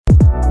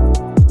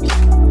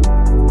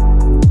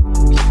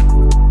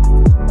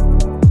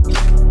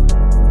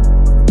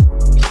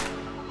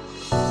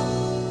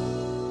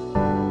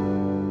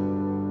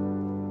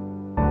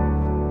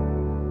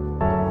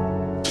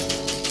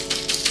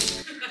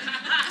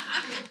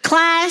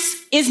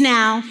Class is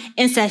now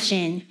in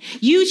session.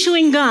 You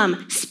chewing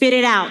gum, spit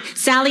it out.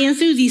 Sally and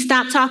Susie,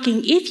 stop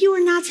talking. If you are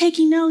not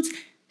taking notes,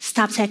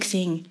 stop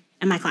texting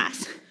in my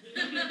class.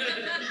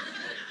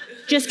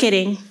 Just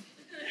kidding.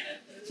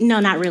 No,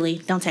 not really.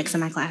 Don't text in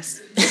my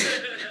class.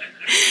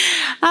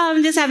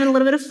 I'm just having a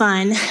little bit of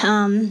fun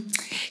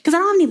because I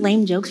don't have any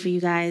lame jokes for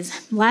you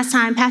guys. Last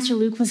time, Pastor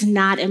Luke was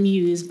not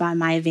amused by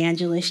my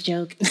evangelist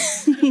joke.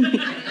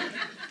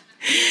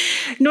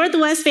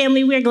 Northwest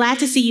family, we're glad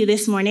to see you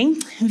this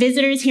morning.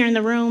 Visitors here in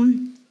the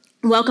room,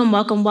 welcome,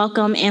 welcome,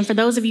 welcome. And for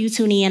those of you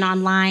tuning in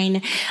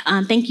online,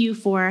 thank you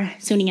for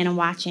tuning in and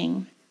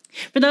watching.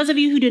 For those of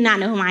you who do not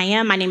know who I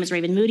am, my name is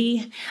Raven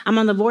Moody. I'm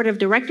on the board of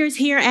directors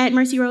here at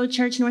Mercy Road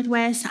Church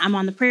Northwest. I'm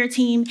on the prayer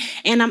team,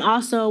 and I'm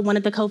also one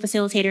of the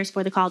co-facilitators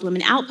for the Called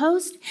Women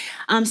Outpost.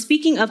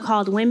 Speaking of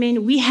Called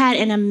Women, we had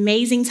an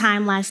amazing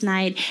time last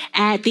night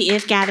at the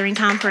If Gathering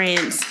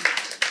Conference.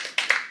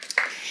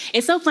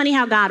 It's so funny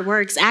how God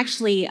works.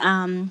 Actually,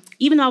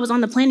 even though I was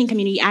on the planning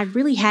community, I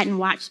really hadn't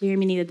watched very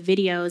many of the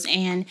videos.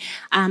 And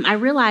I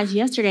realized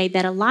yesterday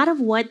that a lot of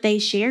what they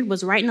shared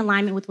was right in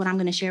alignment with what I'm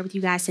going to share with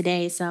you guys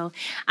today. So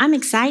I'm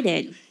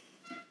excited.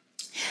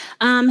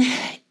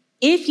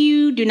 If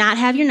you do not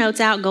have your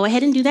notes out, go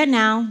ahead and do that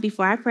now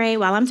before I pray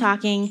while I'm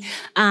talking.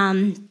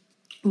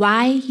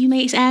 Why, you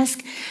may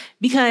ask?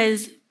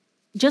 Because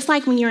just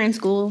like when you're in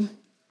school,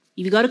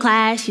 you go to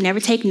class, you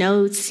never take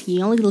notes,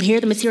 you only hear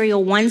the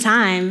material one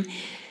time,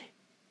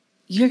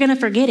 you're going to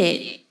forget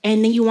it,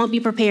 and then you won't be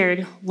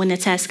prepared when the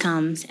test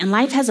comes. And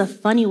life has a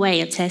funny way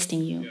of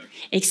testing you,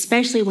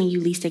 especially when you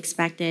least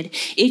expect it.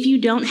 If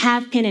you don't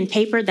have pen and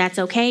paper, that's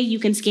okay. You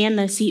can scan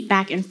the seat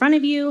back in front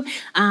of you,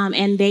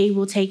 and it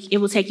will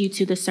take you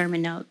to the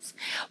sermon notes.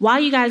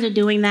 While you guys are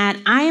doing that,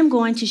 I am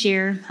going to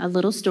share a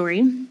little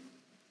story.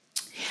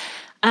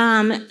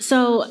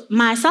 So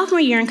my sophomore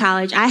year in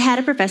college, I had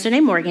a professor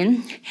named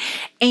Morgan,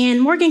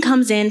 and Morgan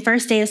comes in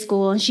first day of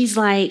school, and she's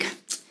like,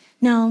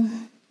 "No,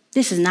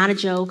 this is not a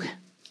joke.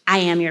 I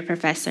am your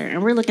professor."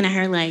 And we're looking at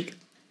her like,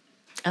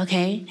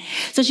 okay.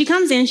 So she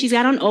comes in, she's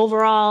got on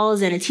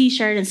overalls and a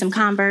t-shirt and some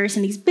Converse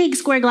and these big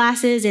square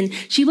glasses, and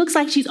she looks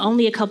like she's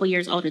only a couple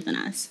years older than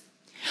us.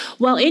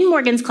 Well, in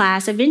Morgan's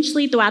class,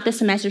 eventually throughout the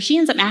semester, she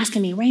ends up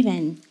asking me,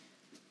 "Raven,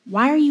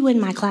 why are you in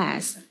my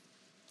class?"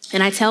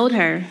 And I told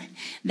her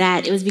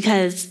that it was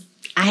because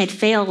I had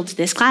failed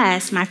this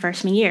class my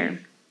freshman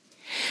year.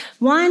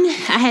 One,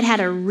 I had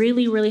had a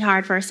really, really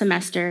hard first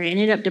semester and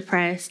ended up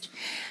depressed.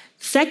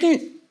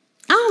 Second,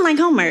 I don't like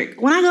homework.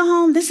 When I go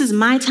home, this is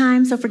my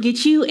time, so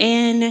forget you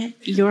and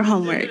your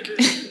homework.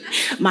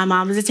 My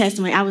mom is a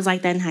testimony. I was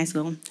like that in high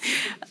school.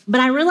 But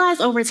I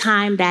realized over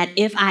time that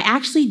if I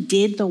actually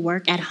did the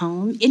work at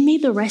home, it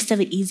made the rest of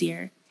it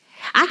easier.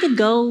 I could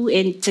go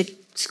into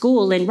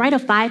school and write a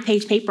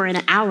 5-page paper in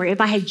an hour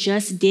if I had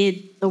just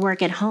did the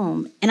work at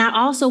home. And I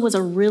also was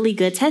a really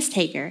good test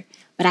taker,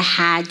 but I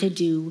had to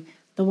do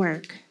the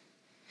work.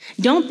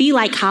 Don't be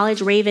like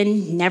college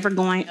Raven,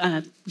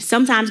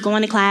 sometimes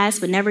going to class,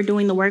 but never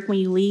doing the work when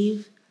you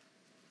leave.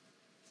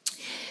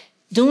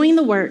 Doing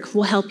the work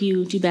will help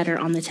you do better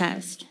on the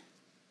test.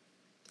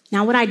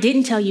 Now, what I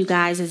didn't tell you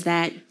guys is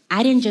that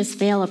I didn't just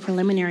fail a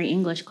preliminary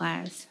English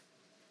class.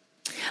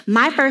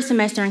 My first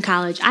semester in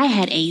college, I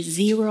had a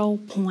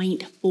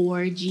 0.4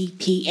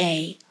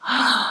 GPA.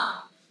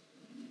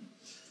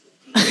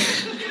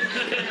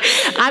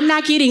 I'm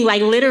not kidding,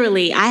 like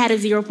literally, I had a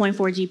 0.4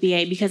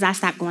 GPA because I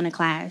stopped going to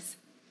class.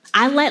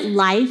 I let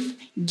life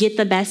get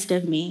the best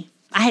of me.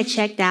 I had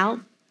checked out.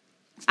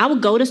 I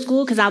would go to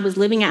school because I was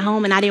living at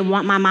home and I didn't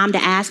want my mom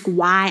to ask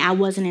why I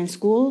wasn't in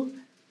school.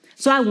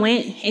 So I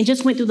went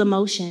through the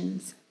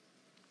motions.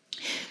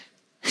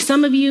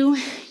 Some of you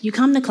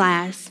come to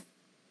class,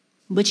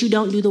 but you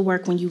don't do the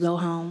work when you go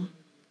home.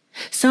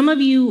 Some of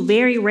you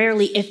very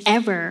rarely, if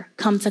ever,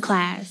 come to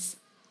class.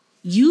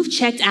 You've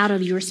checked out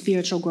of your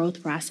spiritual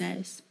growth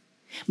process.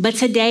 But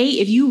today,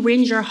 if you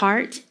rend your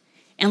heart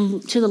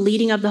and to the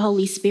leading of the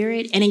Holy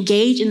Spirit and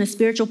engage in the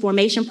spiritual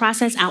formation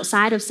process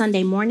outside of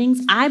Sunday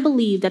mornings, I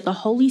believe that the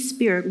Holy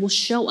Spirit will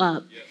show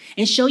up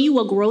and show you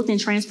what growth and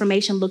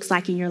transformation looks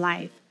like in your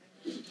life.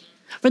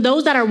 For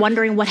those that are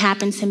wondering what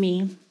happened to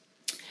me,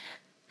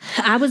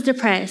 I was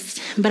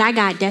depressed, but I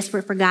got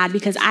desperate for God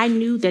because I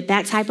knew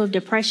that type of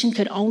depression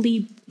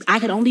I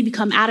could only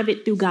become out of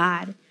it through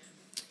God.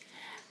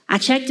 I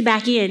checked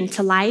back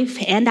into life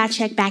and I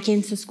checked back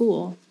into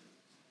school.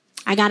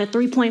 I got a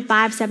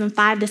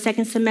 3.575 the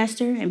second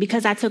semester, and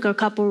because I took a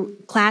couple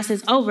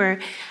classes over,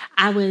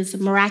 I was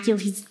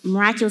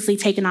miraculously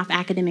taken off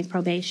academic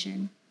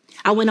probation.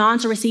 I went on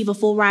to receive a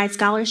full ride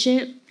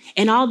scholarship,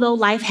 and although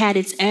life had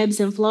its ebbs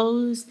and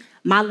flows,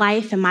 my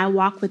life and my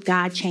walk with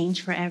God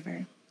changed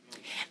forever.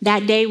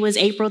 That day was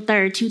April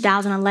 3rd,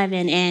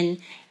 2011, and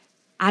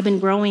I've been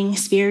growing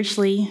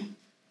spiritually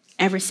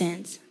ever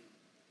since.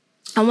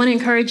 I want to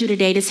encourage you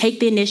today to take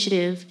the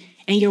initiative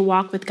in your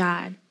walk with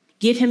God.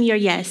 Give him your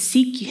yes.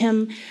 Seek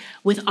him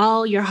with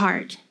all your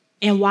heart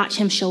and watch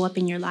him show up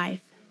in your life.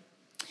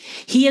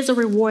 He is a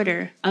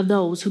rewarder of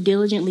those who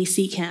diligently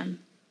seek him.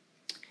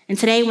 And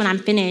today, when I'm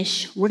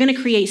finished, we're going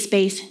to create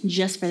space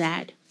just for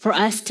that, for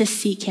us to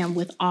seek him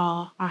with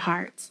all our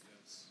hearts.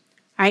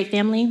 All right,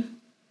 family,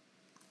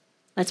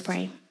 let's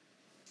pray.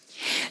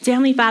 Dear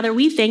Heavenly Father,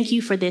 we thank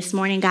you for this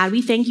morning, God.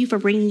 We thank you for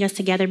bringing us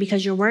together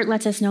because your word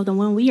lets us know that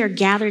when we are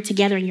gathered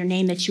together in your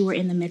name, that you are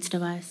in the midst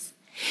of us.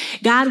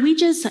 God, we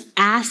just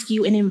ask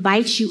you and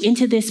invite you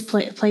into this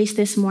place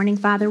this morning,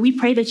 Father. We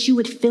pray that you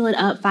would fill it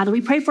up, Father.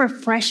 We pray for a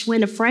fresh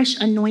wind, a fresh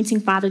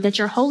anointing, Father, that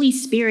your Holy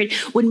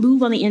Spirit would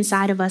move on the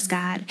inside of us,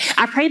 God.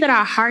 I pray that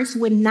our hearts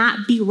would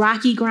not be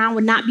rocky ground,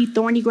 would not be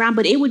thorny ground,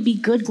 but it would be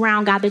good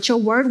ground, God, that your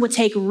word would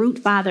take root,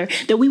 Father,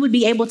 that we would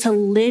be able to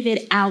live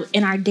it out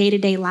in our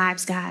day-to-day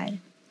lives, God.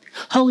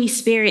 Holy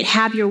Spirit,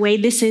 have your way.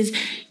 This is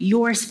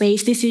your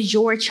space. This is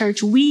your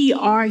church. We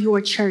are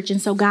your church.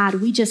 And so, God,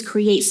 we just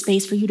create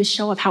space for you to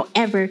show up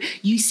however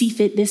you see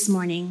fit this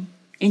morning.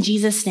 In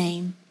Jesus'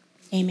 name,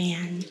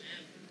 amen.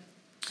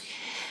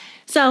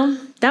 So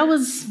that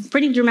was a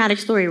pretty dramatic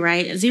story,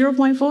 right?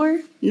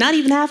 0.4, not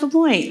even half a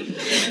point.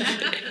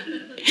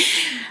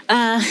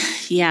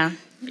 Yeah,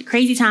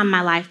 crazy time in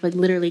my life, but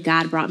literally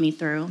God brought me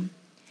through.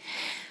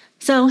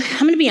 So I'm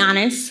going to be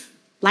honest.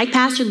 Like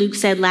Pastor Luke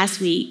said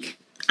last week,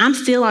 I'm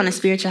still on a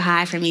spiritual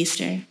high from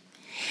Easter.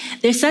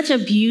 There's such a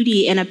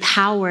beauty and a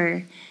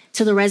power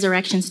to the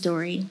resurrection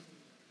story.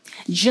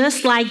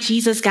 Just like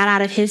Jesus got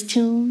out of his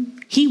tomb,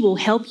 he will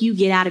help you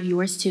get out of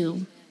yours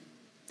too.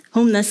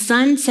 Whom the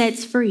Son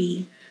sets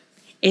free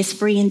is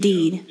free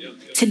indeed.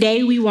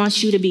 Today, we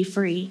want you to be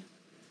free.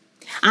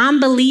 I'm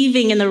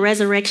believing in the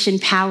resurrection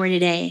power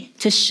today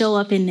to show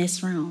up in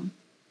this room.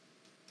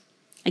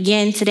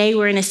 Again, today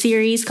we're in a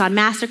series called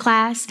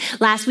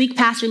Masterclass. Last week,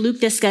 Pastor Luke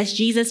discussed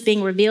Jesus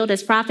being revealed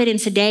as prophet, and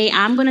today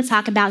I'm going to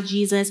talk about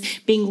Jesus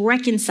being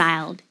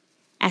reconciled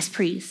as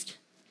priest.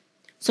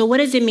 So what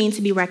does it mean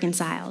to be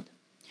reconciled?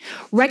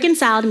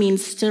 Reconciled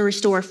means to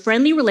restore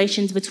friendly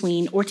relations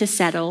between or to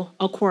settle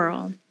a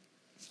quarrel.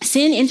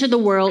 Sin entered the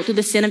world through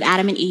the sin of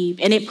Adam and Eve,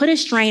 and it put a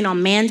strain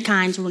on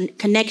mankind's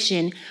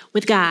connection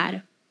with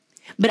God.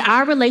 But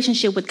our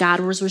relationship with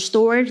God was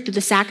restored through the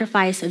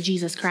sacrifice of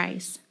Jesus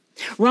Christ.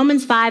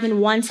 Romans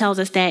 5:1 tells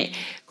us that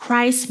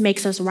Christ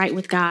makes us right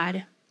with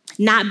God,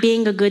 not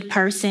being a good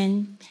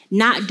person,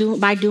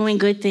 by doing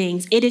good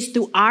things. It is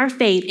through our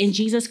faith in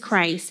Jesus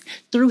Christ,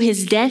 through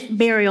his death,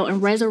 burial,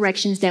 and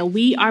resurrections that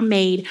we are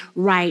made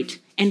right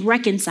and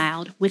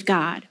reconciled with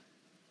God.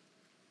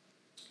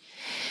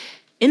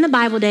 In the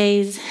Bible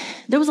days,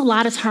 there was a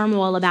lot of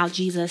turmoil about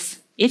Jesus,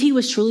 if he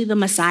was truly the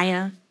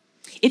Messiah,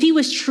 if he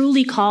was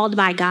truly called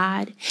by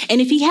God, and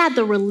if he had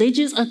the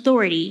religious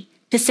authority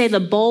to say the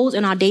bold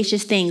and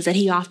audacious things that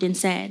he often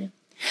said.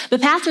 But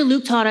Pastor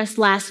Luke taught us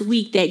last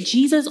week that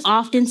Jesus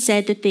often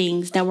said the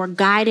things that were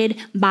guided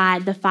by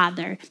the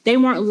Father. They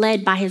weren't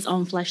led by his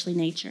own fleshly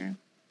nature.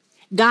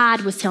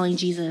 God was telling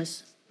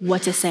Jesus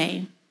what to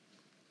say.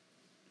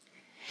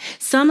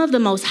 Some of the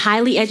most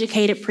highly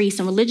educated priests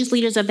and religious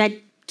leaders of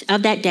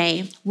that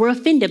day were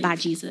offended by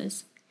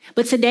Jesus.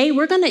 But today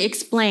we're going to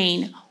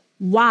explain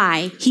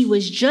why he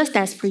was just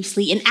as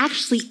priestly and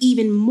actually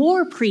even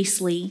more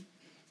priestly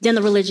than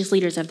the religious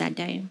leaders of that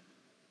day.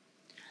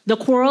 The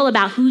quarrel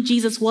about who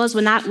Jesus was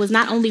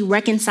not only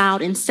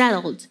reconciled and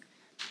settled,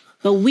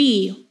 but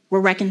we were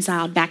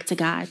reconciled back to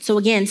God. So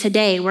again,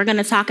 today we're going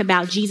to talk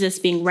about Jesus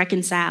being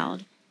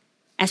reconciled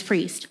as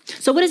priest.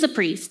 So what is a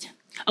priest?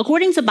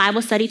 According to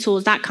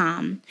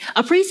BibleStudyTools.com,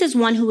 a priest is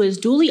one who is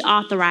duly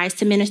authorized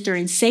to minister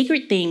in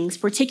sacred things,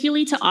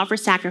 particularly to offer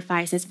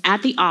sacrifices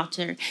at the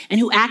altar, and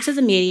who acts as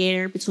a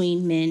mediator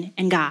between men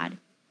and God.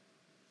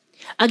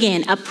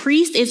 Again, a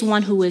priest is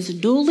one who is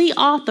duly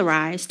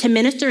authorized to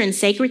minister in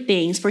sacred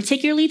things,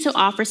 particularly to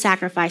offer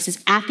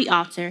sacrifices at the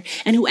altar,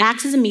 and who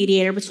acts as a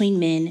mediator between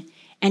men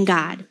and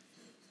God.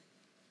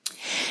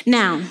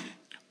 Now,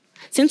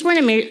 since we're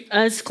in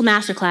a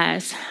master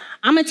class,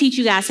 I'm going to teach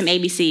you guys some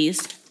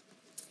ABCs.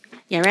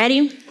 You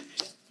ready?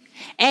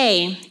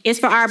 A is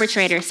for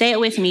arbitrator. Say it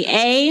with me.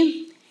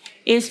 A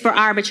is for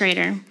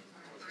arbitrator.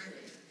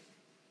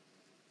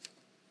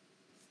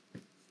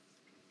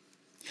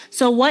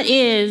 So what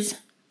is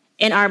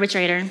an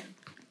arbitrator?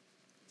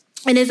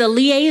 It is a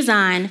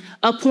liaison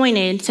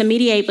appointed to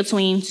mediate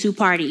between two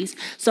parties.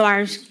 So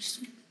our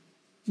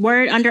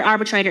word under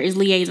arbitrator is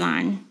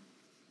liaison.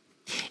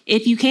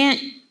 If you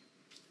can't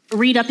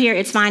read up here,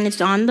 it's fine.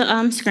 It's on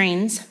the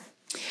screens.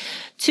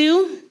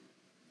 2,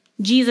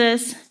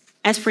 Jesus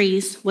as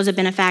priest was a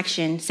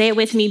benefaction. Say it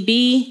with me.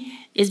 B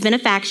is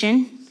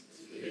benefaction.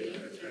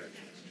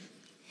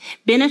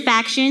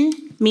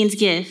 Benefaction means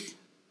gift.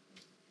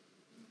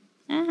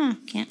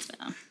 Can't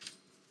spell.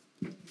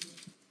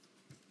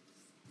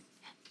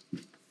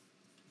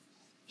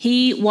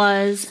 He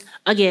was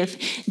a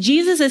gift.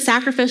 Jesus'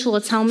 sacrificial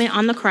atonement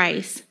on the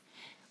cross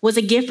was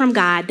a gift from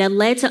God that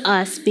led to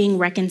us being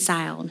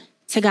reconciled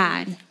to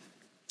God.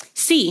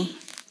 C,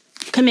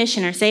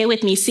 commissioner. Say it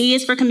with me. C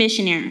is for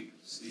commissioner.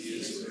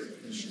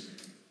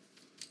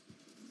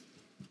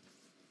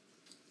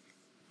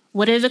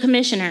 What is a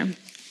commissioner?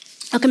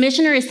 A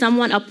commissioner is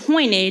someone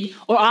appointed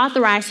or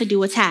authorized to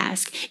do a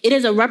task. It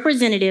is a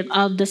representative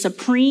of the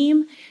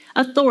supreme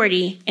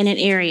authority in an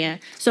area.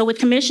 So with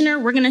commissioner,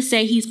 we're going to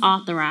say he's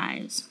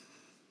authorized.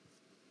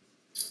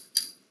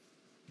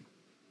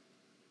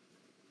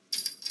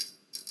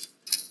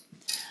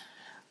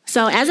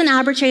 So as an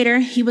arbitrator,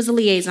 he was a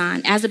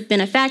liaison. As a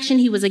benefaction,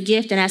 he was a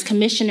gift. And as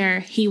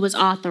commissioner, he was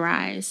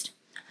authorized.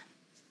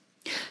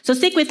 So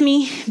stick with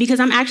me because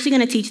I'm actually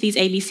going to teach these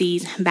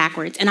ABCs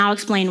backwards, and I'll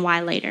explain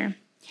why later.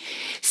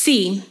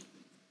 C,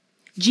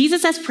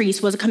 Jesus as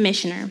priest was a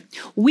commissioner.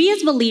 We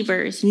as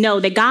believers know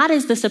that God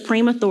is the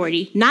supreme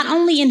authority, not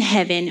only in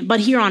heaven,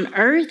 but here on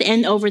earth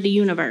and over the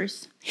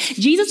universe.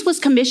 Jesus was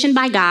commissioned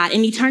by God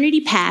in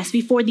eternity past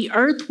before the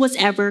earth was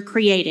ever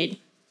created.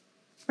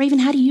 Raven,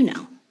 how do you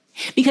know?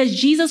 Because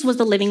Jesus was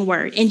the living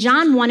word. And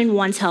John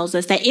 1:1 tells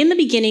us that in the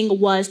beginning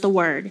was the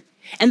Word,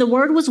 and the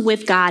Word was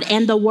with God,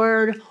 and the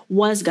Word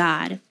was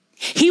God.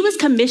 He was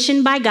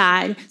commissioned by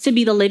God to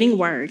be the living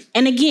word.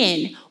 And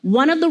again,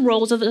 one of the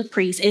roles of the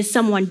priest is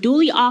someone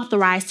duly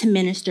authorized to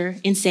minister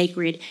in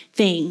sacred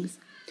things.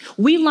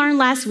 We learned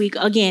last week,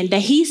 again,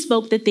 that he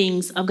spoke the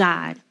things of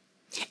God.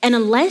 And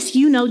unless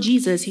you know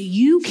Jesus,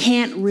 you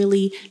can't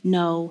really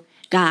know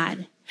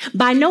God.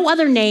 By no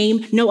other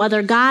name, no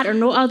other God, or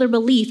no other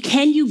belief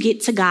can you get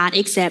to God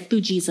except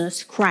through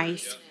Jesus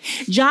Christ.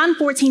 John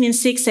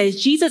 14:6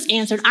 says, Jesus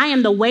answered, I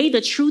am the way,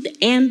 the truth,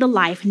 and the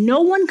life.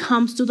 No one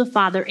comes to the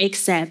Father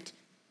except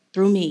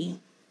through me.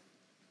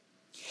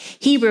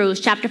 Hebrews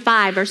chapter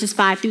 5, verses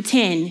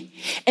 5-10.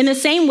 In the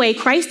same way,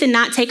 Christ did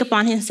not take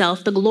upon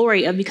himself the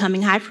glory of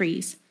becoming high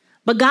priest.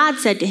 But God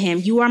said to him,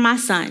 you are my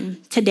son.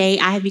 Today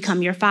I have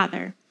become your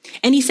father.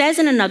 And he says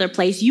in another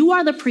place, you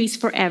are the priest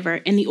forever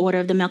in the order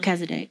of the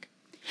Melchizedek.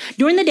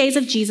 During the days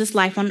of Jesus'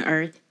 life on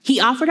earth,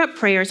 he offered up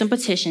prayers and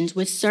petitions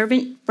with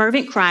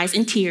fervent cries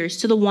and tears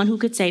to the one who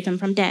could save him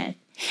from death.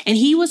 And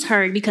he was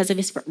heard because of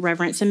his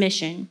reverent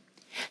submission.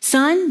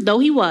 Son, though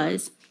he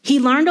was, he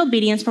learned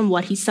obedience from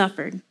what he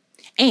suffered.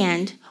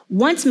 And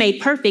once made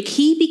perfect,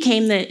 he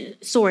became the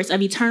source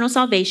of eternal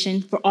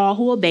salvation for all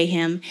who obey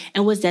him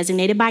and was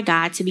designated by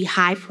God to be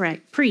high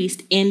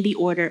priest in the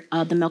order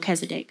of the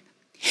Melchizedek.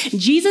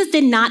 Jesus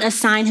did not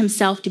assign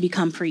himself to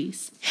become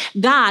priest.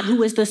 God,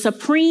 who is the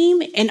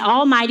supreme and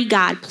almighty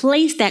God,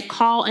 placed that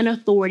call and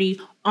authority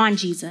on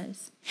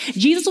Jesus.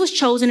 Jesus was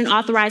chosen and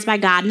authorized by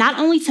God not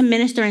only to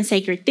minister in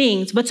sacred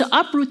things, but to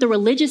uproot the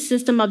religious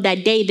system of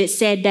that day that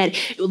said that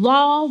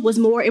law was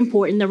more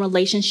important than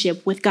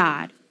relationship with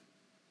God.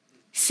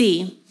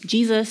 C,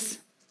 Jesus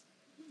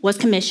was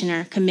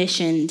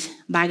commissioned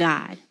by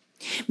God.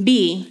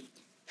 B,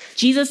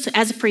 Jesus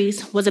as a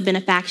priest was a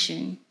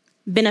benefaction.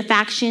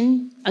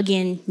 Benefaction,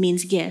 again,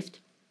 means gift.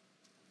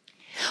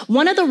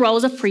 One of the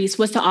roles of priests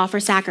was to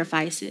offer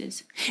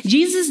sacrifices.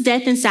 Jesus'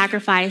 death and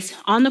sacrifice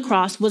on the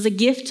cross was a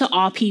gift to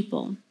all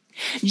people.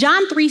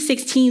 John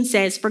 3:16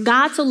 says, for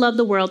God so loved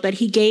the world that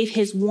he gave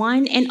his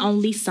one and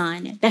only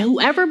son, that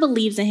whoever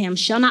believes in him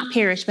shall not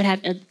perish but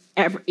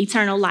have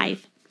eternal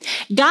life.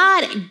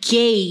 God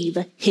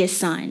gave his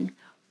son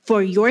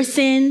for your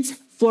sins,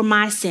 for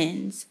my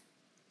sins.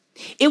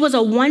 It was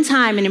a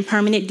one-time and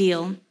impermanent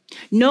deal.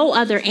 No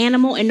other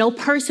animal and no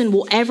person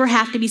will ever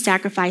have to be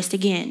sacrificed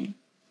again.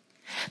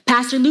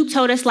 Pastor Luke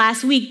told us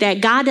last week that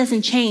God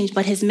doesn't change,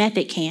 but his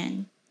method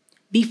can.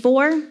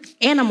 Before,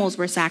 animals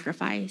were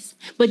sacrificed,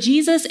 but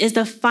Jesus is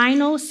the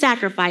final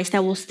sacrifice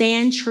that will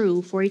stand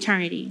true for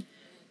eternity.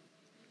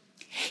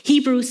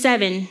 Hebrews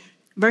 7,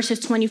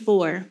 verses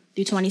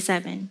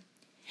 24-27.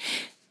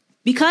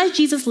 Because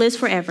Jesus lives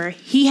forever,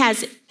 he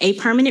has a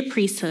permanent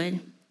priesthood.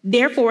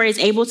 Therefore, is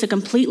able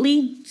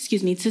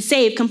to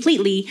save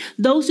completely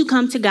those who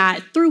come to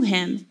God through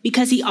him,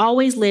 because he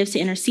always lives to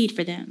intercede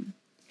for them.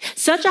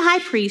 Such a high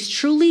priest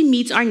truly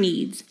meets our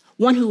needs,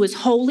 one who is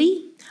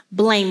holy,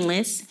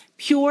 blameless,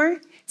 pure,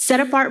 set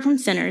apart from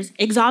sinners,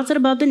 exalted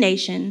above the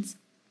nations.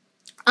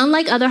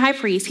 Unlike other high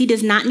priests, he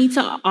does not need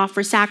to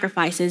offer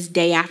sacrifices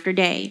day after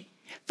day,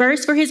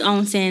 first for his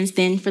own sins,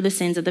 then for the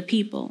sins of the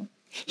people.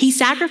 He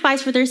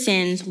sacrificed for their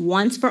sins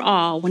once for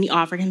all when he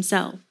offered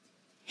himself.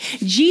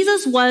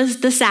 Jesus was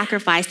the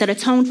sacrifice that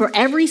atoned for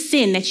every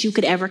sin that you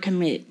could ever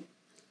commit.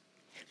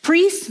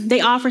 Priests,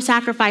 they offer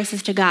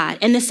sacrifices to God,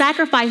 and the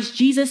sacrifice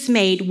Jesus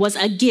made was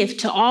a gift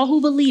to all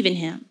who believe in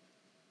him.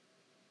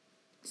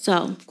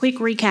 So, quick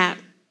recap.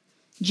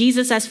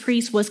 Jesus as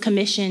priest was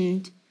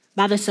commissioned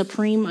by the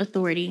supreme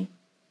authority,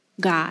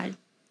 God.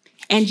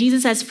 And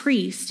Jesus as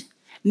priest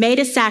made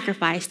a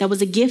sacrifice that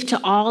was a gift to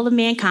all of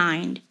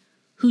mankind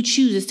who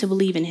chooses to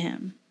believe in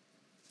him.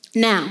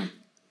 Now,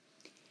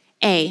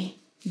 A,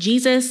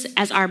 Jesus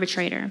as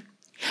arbitrator.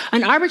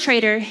 An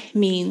arbitrator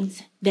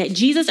means that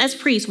Jesus as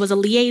priest was a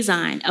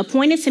liaison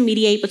appointed to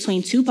mediate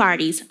between two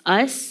parties,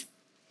 us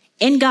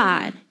and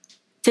God,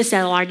 to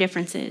settle our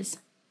differences.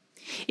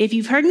 If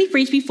you've heard me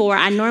preach before,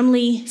 I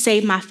normally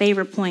save my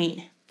favorite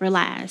point for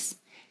last.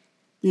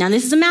 Now,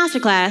 this is a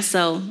masterclass,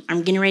 so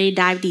I'm getting ready to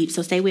dive deep,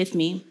 so stay with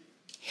me.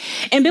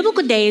 In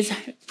biblical days,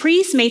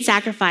 priests made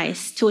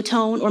sacrifice to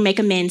atone or make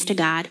amends to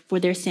God for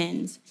their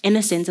sins and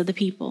the sins of the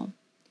people.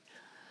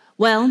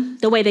 Well,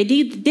 the way they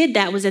did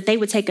that was that they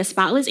would take a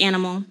spotless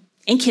animal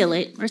and kill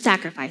it or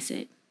sacrifice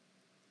it.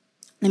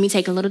 Let me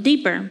take a little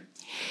deeper.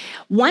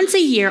 Once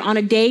a year on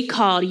a day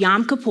called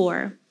Yom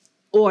Kippur,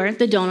 or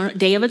the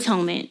Day of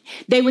Atonement,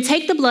 they would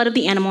take the blood of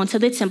the animal into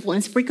the temple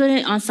and sprinkle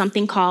it on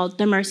something called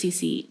the mercy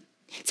seat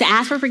to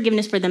ask for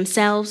forgiveness for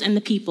themselves and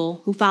the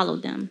people who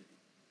followed them.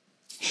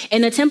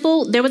 In the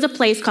temple, there was a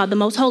place called the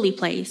Most Holy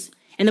Place,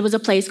 and there was a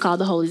place called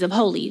the Holies of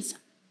Holies.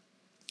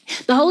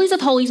 The Holies of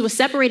Holies was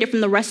separated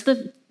from the rest of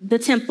the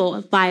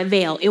temple by a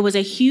veil. It was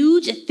a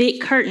huge,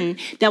 thick curtain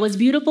that was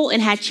beautiful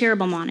and had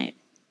cherubim on it.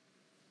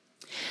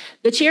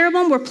 The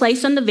cherubim were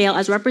placed on the veil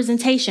as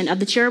representation of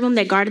the cherubim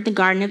that guarded the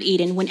Garden of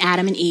Eden when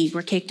Adam and Eve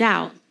were kicked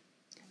out.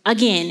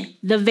 Again,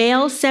 the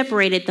veil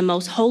separated the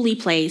most holy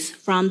place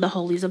from the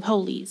Holies of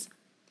Holies.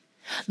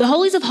 The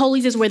Holies of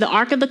Holies is where the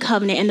Ark of the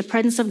Covenant and the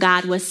presence of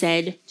God was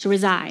said to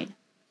reside.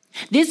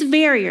 This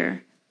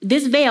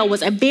veil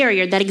was a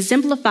barrier that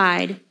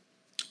exemplified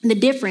the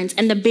difference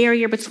and the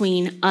barrier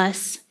between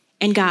us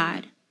and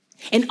God.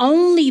 And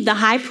only the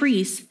high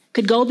priest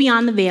could go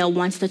beyond the veil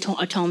once the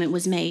atonement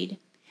was made,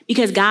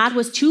 because God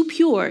was too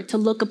pure to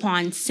look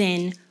upon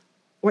sin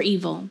or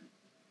evil.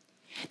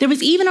 There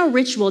was even a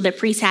ritual that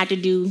priests had to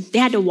do. They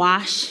had to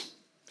wash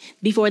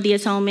before the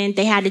atonement.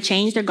 They had to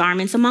change their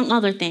garments, among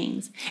other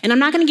things. And I'm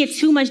not going to get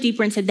too much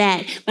deeper into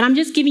that, but I'm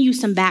just giving you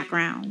some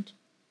background.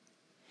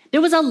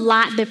 There was a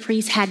lot that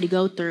priests had to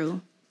go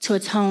through to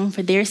atone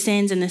for their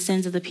sins and the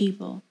sins of the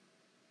people.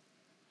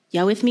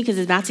 Y'all with me? Because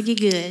it's about to get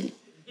good.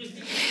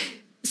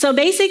 So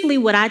basically,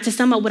 to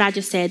sum up what I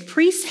just said,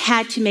 priests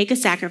had to make a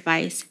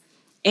sacrifice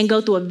and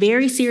go through a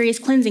very serious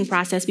cleansing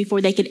process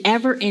before they could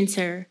ever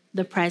enter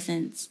the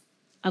presence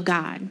of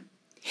God.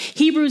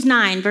 Hebrews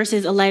 9,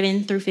 verses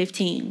 11 through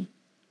 15.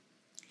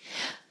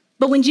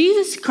 But when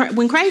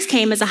Christ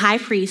came as a high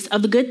priest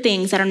of the good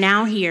things that are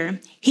now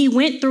here, he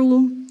went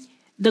through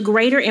the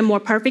greater and more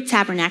perfect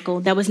tabernacle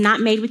that was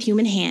not made with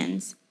human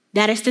hands,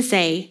 that is to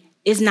say,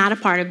 is not a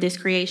part of this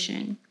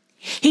creation.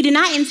 He did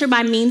not enter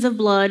by means of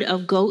blood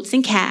of goats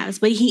and calves,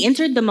 but he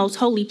entered the most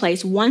holy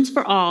place once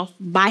for all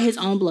by his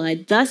own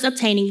blood, thus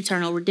obtaining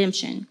eternal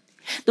redemption.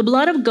 The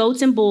blood of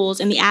goats and bulls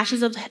and the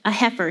ashes of a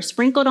heifer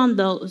sprinkled on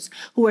those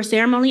who are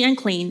ceremonially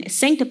unclean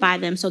sanctify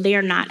them so they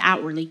are now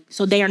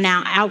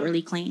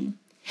outwardly clean.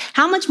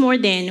 How much more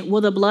then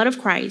will the blood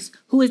of Christ,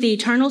 who is the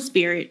eternal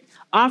Spirit,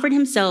 offered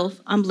himself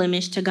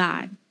unblemished to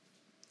God,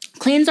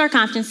 cleanse our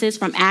consciences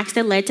from acts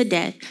that led to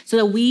death so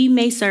that we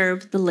may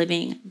serve the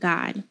living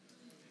God?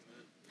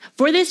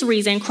 For this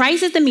reason,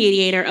 Christ is the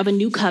mediator of a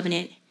new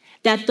covenant,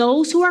 that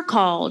those who are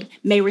called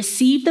may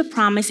receive the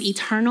promised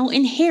eternal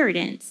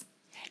inheritance,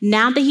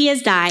 now that he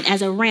has died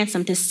as a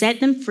ransom to set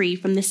them free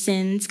from the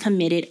sins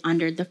committed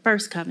under the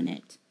first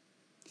covenant.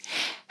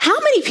 How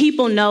many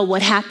people know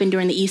what happened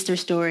during the Easter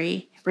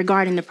story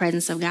regarding the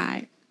presence of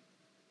God?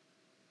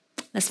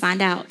 Let's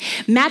find out.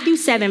 Matthew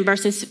 7,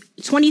 verses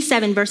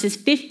 27, verses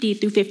 50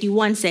 through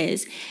 51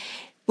 says,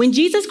 when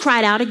Jesus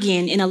cried out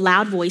again in a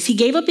loud voice, he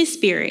gave up his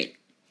spirit.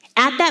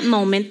 At that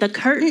moment, the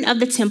curtain of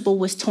the temple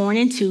was torn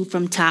in two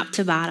from top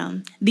to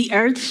bottom. The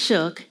earth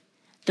shook,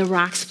 the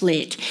rock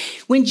split.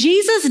 When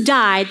Jesus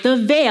died, the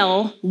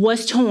veil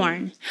was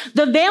torn.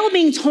 The veil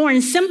being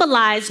torn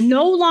symbolized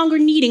no longer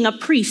needing a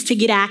priest to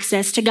get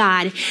access to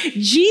God.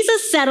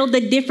 Jesus settled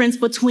the difference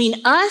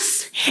between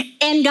us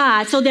and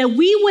God so that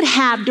we would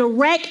have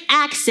direct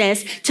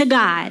access to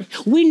God.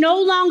 We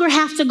no longer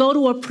have to go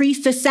to a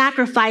priest to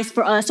sacrifice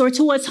for us or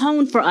to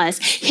atone for us.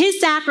 His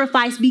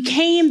sacrifice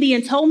became the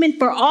atonement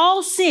for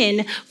all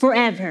sin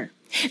forever.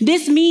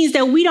 This means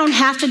that we don't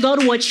have to go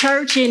to a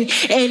church and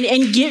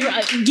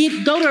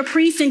go to a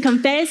priest and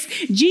confess.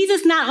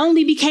 Jesus not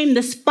only became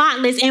the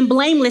spotless and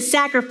blameless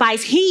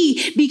sacrifice,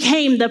 he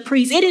became the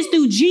priest. It is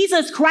through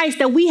Jesus Christ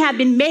that we have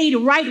been made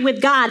right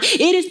with God.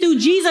 It is through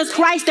Jesus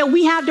Christ that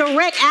we have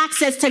direct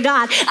access to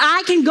God.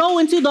 I can go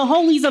into the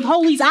holies of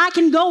holies. I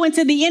can go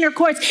into the inner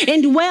courts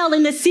and dwell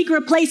in the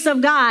secret place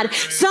of God.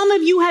 Some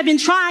of you have been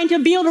trying to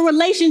build a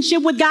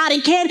relationship with God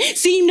and can't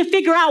seem to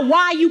figure out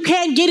why you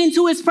can't get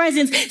into his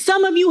presence.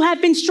 Some of you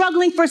have been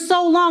struggling for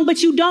so long,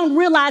 but you don't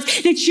realize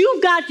that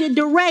you've got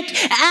direct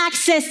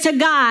access to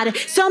God.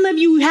 Some of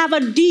you have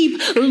a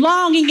deep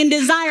longing and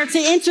desire to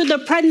enter the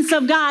presence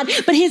of God,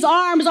 but his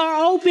arms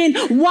are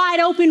open, wide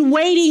open,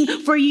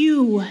 waiting for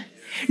you.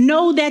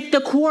 Know that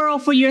the quarrel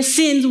for your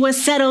sins was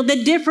settled.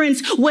 The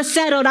difference was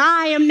settled.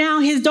 I am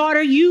now his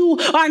daughter. You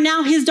are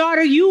now his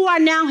daughter. You are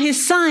now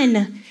his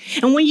son.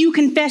 And when you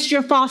confess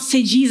your faults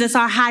to Jesus,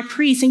 our high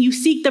priest, and you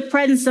seek the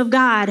presence of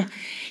God,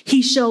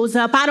 he shows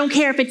up. I don't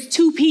care if it's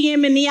 2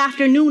 p.m. in the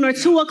afternoon or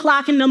 2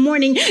 o'clock in the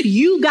morning.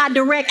 You got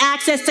direct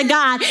access to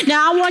God.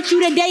 Now, I want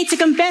you today to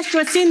confess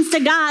your sins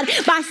to God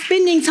by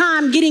spending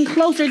time getting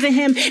closer to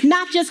him.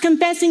 Not just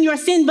confessing your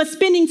sin, but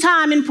spending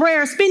time in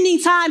prayer,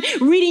 spending time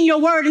reading your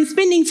word, and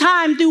spending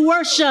time through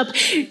worship.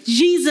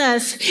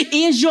 Jesus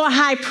is your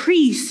high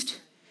priest.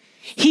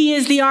 He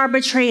is the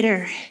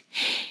arbitrator.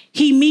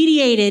 He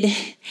mediated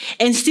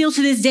and still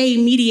to this day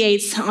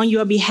mediates on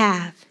your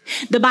behalf.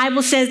 The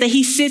Bible says that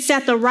he sits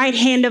at the right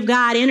hand of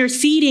God,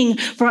 interceding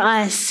for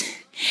us.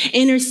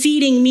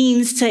 Interceding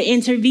means to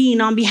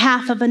intervene on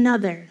behalf of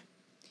another.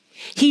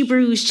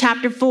 Hebrews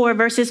chapter 4,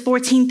 verses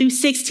 14 through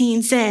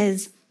 16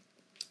 says,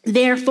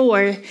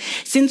 "Therefore,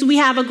 since we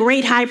have a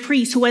great high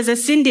priest who has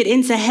ascended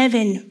into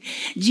heaven,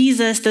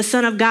 Jesus, the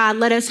Son of God,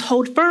 let us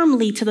hold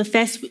firmly to the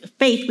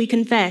faith we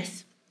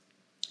confess.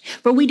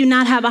 For we do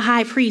not have a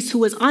high priest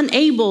who is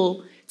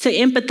unable to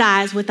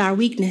empathize with our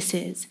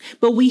weaknesses,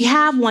 but we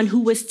have one who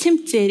was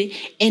tempted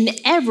in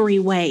every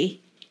way,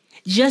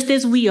 just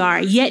as we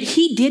are, yet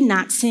he did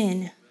not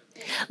sin.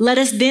 Let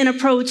us then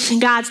approach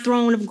God's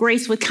throne of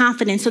grace with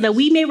confidence so that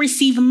we may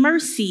receive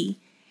mercy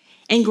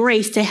and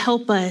grace to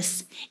help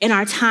us in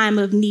our time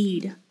of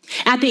need."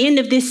 At the end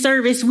of this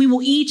service, we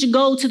will each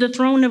go to the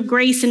throne of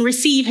grace and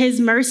receive his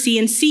mercy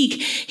and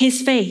seek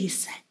his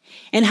face.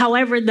 And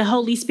however the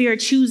Holy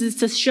Spirit chooses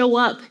to show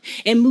up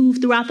and move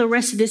throughout the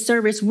rest of this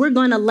service, we're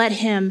going to let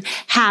him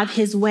have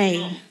his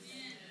way.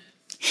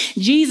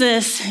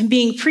 Jesus,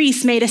 being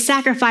priest, made a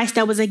sacrifice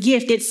that was a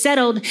gift. It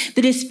settled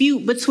the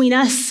dispute between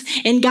us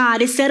and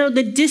God. It settled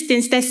the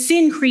distance that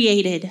sin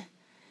created.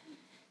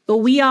 But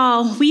we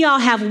all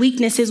have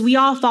weaknesses. We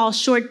all fall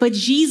short. But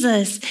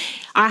Jesus,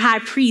 our high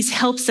priest,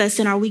 helps us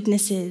in our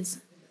weaknesses.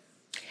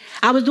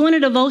 I was doing a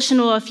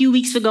devotional a few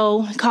weeks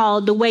ago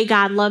called The Way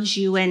God Loves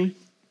You. And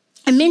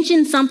I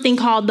mentioned something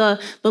called the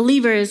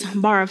believer's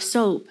bar of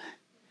soap.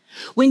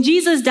 When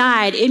Jesus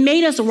died, it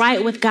made us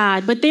right with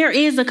God. But there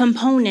is a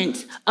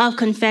component of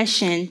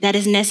confession that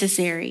is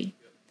necessary.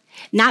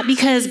 Not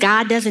because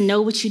God doesn't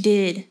know what you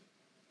did.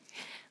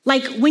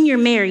 Like when you're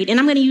married, and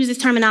I'm going to use this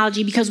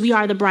terminology because we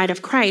are the bride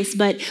of Christ,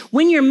 but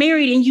when you're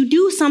married and you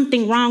do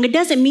something wrong, it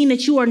doesn't mean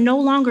that you are no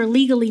longer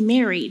legally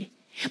married.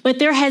 But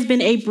there has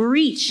been a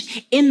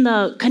breach in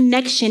the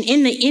connection,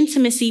 in the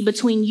intimacy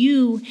between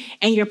you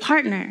and your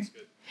partner.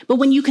 But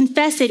when you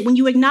confess it, when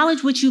you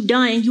acknowledge what you've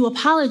done and you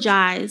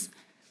apologize,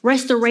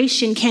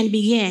 restoration can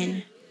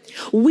begin.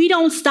 We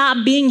don't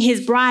stop being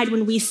his bride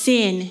when we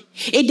sin.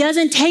 It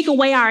doesn't take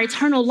away our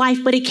eternal life,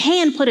 but it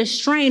can put a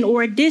strain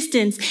or a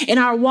distance in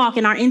our walk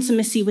and our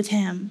intimacy with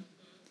him.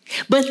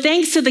 But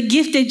thanks to the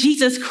gift of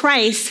Jesus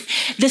Christ,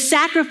 the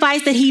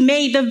sacrifice that he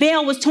made, the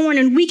veil was torn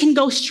and we can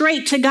go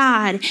straight to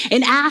God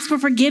and ask for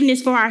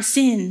forgiveness for our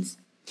sins.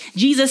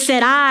 Jesus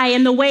said, "I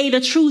am the way, the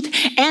truth,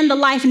 and the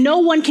life. No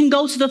one can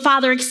go to the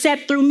Father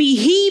except through me."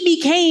 He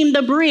became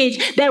the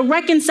bridge that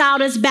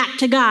reconciled us back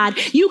to God.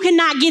 You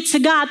cannot get to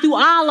God through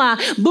Allah,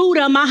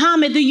 Buddha,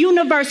 Muhammad, the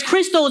universe,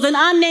 crystals, an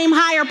unnamed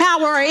higher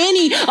power, or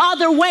any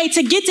other way.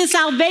 To get to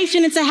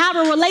salvation and to have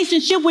a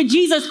relationship with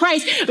Jesus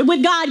Christ,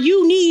 with God,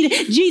 you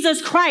need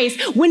Jesus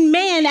Christ. When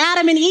man,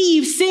 Adam and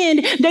Eve,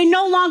 sinned, they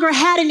no longer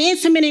had an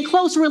intimate and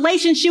close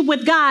relationship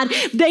with God.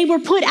 They were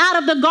put out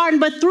of the garden,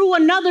 but through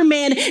another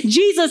man,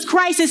 Jesus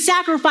Christ's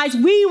sacrifice,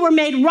 we were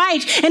made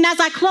right. And as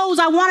I close,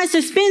 I want us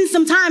to spend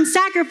some time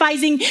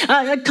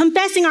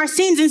confessing our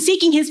sins and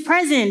seeking his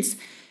presence.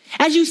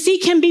 As you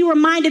seek him, be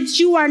reminded that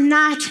you are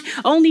not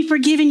only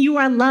forgiven, you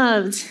are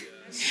loved.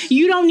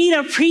 You don't need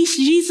a priest.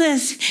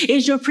 Jesus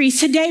is your priest.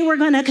 Today we're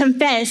going to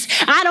confess.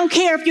 I don't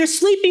care if you're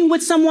sleeping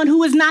with someone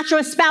who is not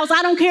your spouse.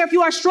 I don't care if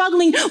you are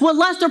struggling with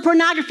lust or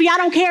pornography. I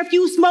don't care if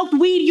you smoked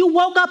weed, you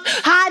woke up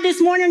high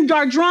this morning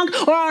or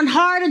drunk or on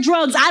hard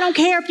drugs. I don't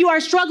care if you are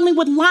struggling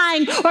with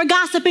lying or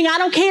gossiping. I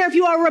don't care if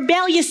you are a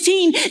rebellious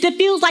teen that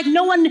feels like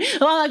no one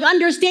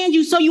understands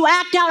you, so you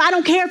act out. I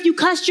don't care if you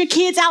cussed your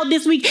kids out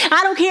this week.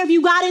 I don't care if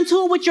you got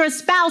into it with your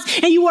spouse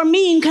and you were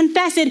mean,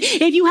 confess it.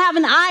 If you have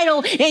an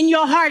idol in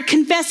your heart,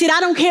 confess it. I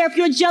don't care if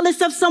you're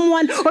jealous of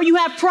someone or you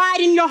have pride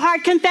in your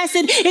heart, confess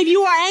it. If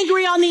you are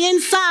angry on the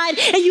inside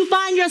and you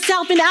find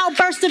yourself in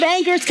outbursts of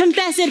anger,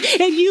 confess it.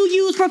 If you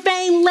use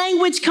profane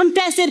language,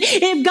 confess it.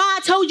 If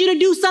God told you to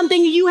do something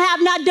and you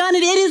have not done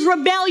it, it is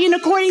rebellion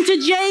according to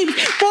James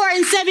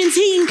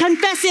 4:17.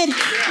 Confess it.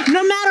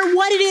 No matter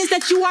what it is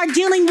that you are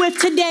dealing with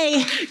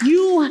today,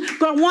 you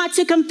want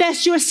to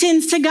confess your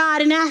sins to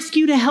God and ask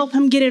you to help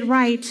him get it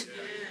right.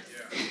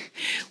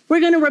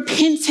 We're going to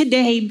repent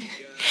today.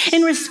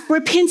 And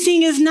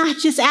repenting is not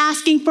just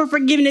asking for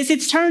forgiveness.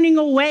 It's turning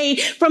away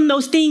from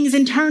those things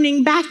and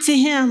turning back to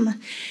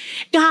him.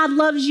 God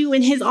loves you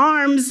and his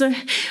arms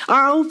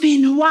are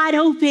open, wide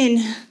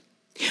open.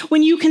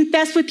 When you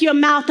confess with your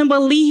mouth and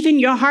believe in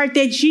your heart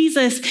that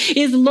Jesus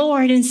is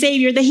Lord and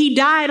Savior, that he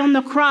died on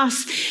the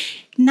cross,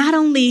 not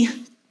only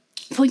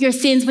for your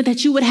sins, but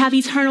that you would have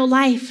eternal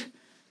life,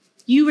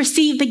 you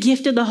receive the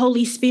gift of the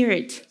Holy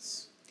Spirit.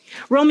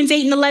 Romans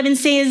 8:11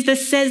 says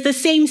the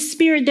same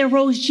spirit that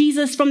rose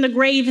Jesus from the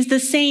grave is the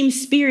same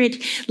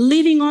spirit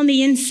living on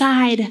the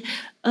inside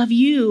of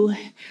you.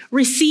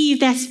 Receive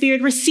that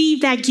spirit,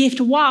 receive that gift,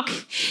 walk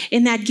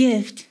in that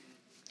gift.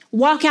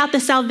 Walk out the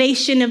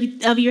salvation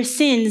of your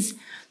sins,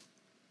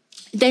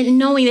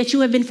 knowing that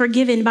you have been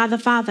forgiven by the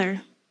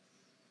Father.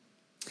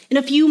 In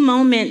a few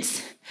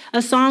moments,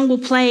 a song will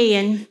play,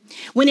 and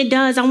when it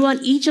does, I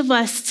want each of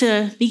us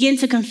to begin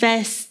to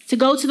confess, to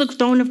go to the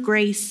throne of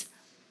grace.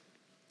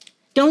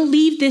 Don't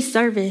leave this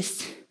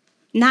service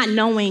not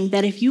knowing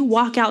that if you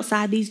walk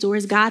outside these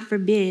doors, God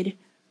forbid,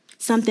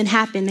 something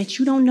happened that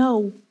you don't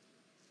know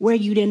where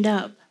you'd end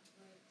up.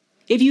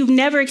 If you've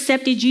never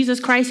accepted Jesus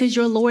Christ as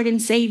your Lord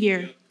and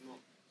Savior,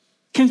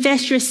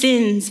 Confess your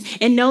sins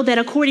and know that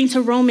according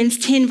to Romans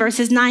 10,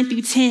 verses 9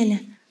 through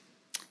 10,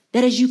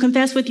 that as you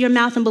confess with your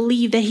mouth and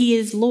believe that he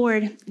is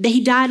Lord, that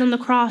he died on the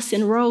cross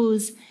and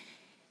rose,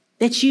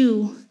 that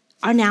you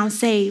are now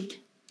saved.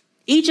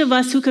 Each of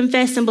us who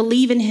confess and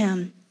believe in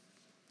him,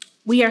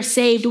 we are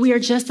saved. We are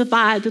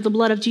justified through the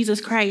blood of Jesus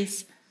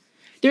Christ.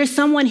 There's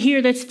someone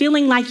here that's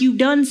feeling like you've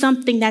done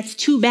something that's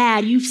too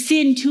bad. You've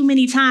sinned too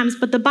many times.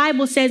 But the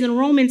Bible says in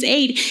Romans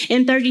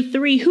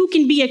 8:33, who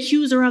can be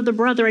accuser of the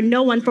brother? And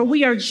no one, for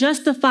we are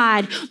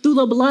justified through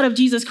the blood of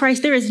Jesus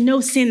Christ. There is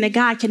no sin that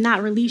God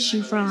cannot release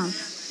you from.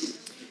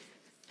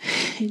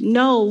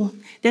 Know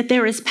that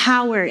there is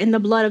power in the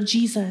blood of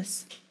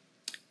Jesus.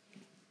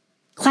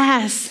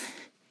 Class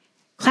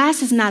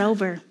is not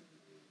over.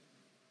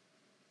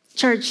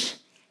 Church,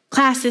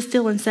 class is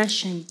still in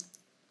session.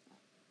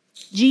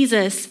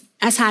 Jesus,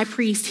 as high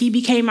priest, he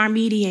became our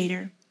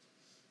mediator.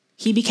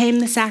 He became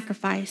the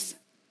sacrifice,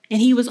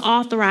 and he was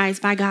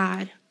authorized by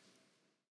God.